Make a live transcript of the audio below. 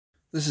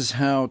This is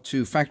how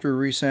to factory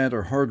reset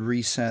or hard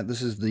reset.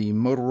 This is the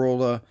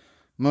Motorola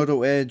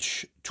Moto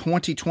Edge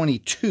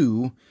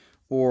 2022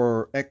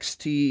 or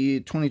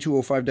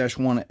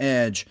XT2205-1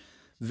 Edge.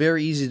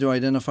 Very easy to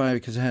identify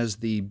because it has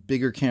the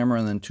bigger camera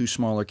and then two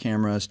smaller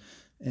cameras,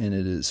 and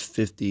it is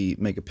 50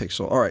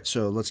 megapixel. All right,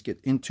 so let's get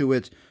into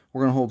it.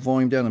 We're going to hold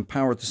volume down and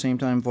power at the same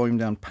time, volume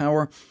down,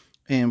 power,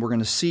 and we're going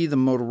to see the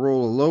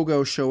Motorola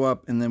logo show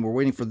up, and then we're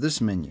waiting for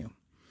this menu.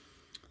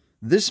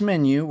 This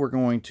menu, we're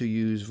going to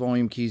use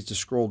volume keys to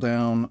scroll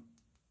down,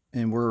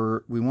 and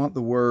we want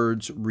the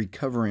words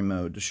recovery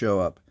mode to show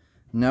up.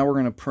 Now we're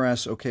going to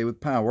press OK with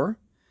power.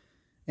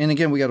 And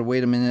again, we got to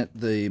wait a minute.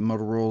 The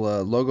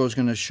Motorola logo is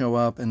going to show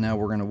up, and now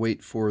we're going to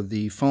wait for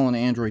the phone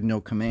Android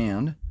no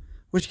command,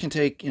 which can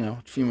take,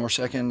 a few more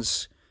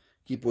seconds.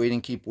 Keep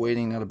waiting,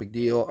 not a big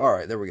deal. All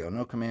right, there we go.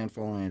 No command,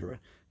 phone Android.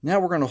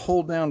 Now we're going to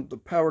hold down the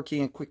power key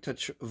and quick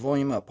touch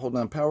volume up. Hold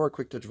down power,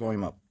 quick touch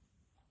volume up.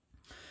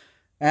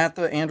 At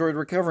the Android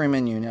recovery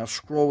menu, now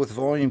scroll with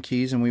volume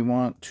keys, and we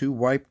want to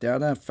wipe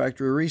data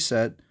factory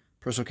reset.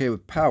 Press OK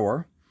with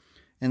power.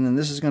 And then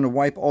this is going to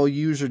wipe all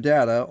user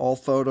data, all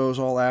photos,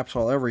 all apps,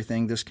 all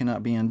everything. This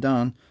cannot be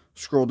undone.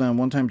 Scroll down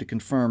one time to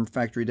confirm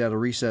factory data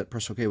reset.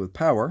 Press OK with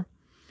power.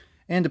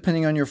 And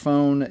depending on your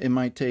phone, it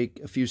might take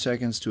a few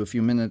seconds to a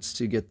few minutes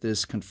to get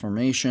this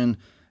confirmation.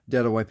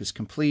 Data wipe is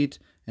complete,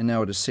 and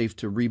now it is safe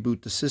to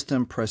reboot the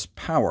system. Press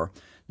power.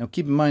 Now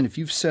keep in mind, if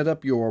you've set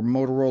up your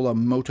Motorola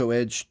Moto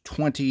Edge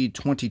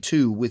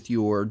 2022 with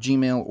your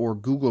Gmail or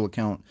Google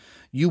account,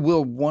 you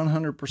will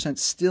 100%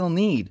 still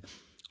need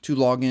to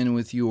log in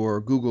with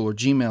your Google or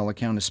Gmail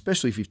account,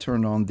 especially if you've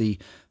turned on the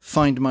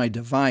Find My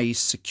Device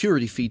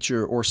security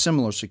feature or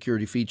similar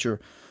security feature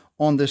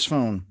on this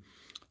phone.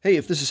 Hey,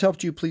 if this has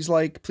helped you, please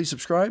like, please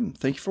subscribe.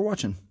 Thank you for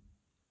watching.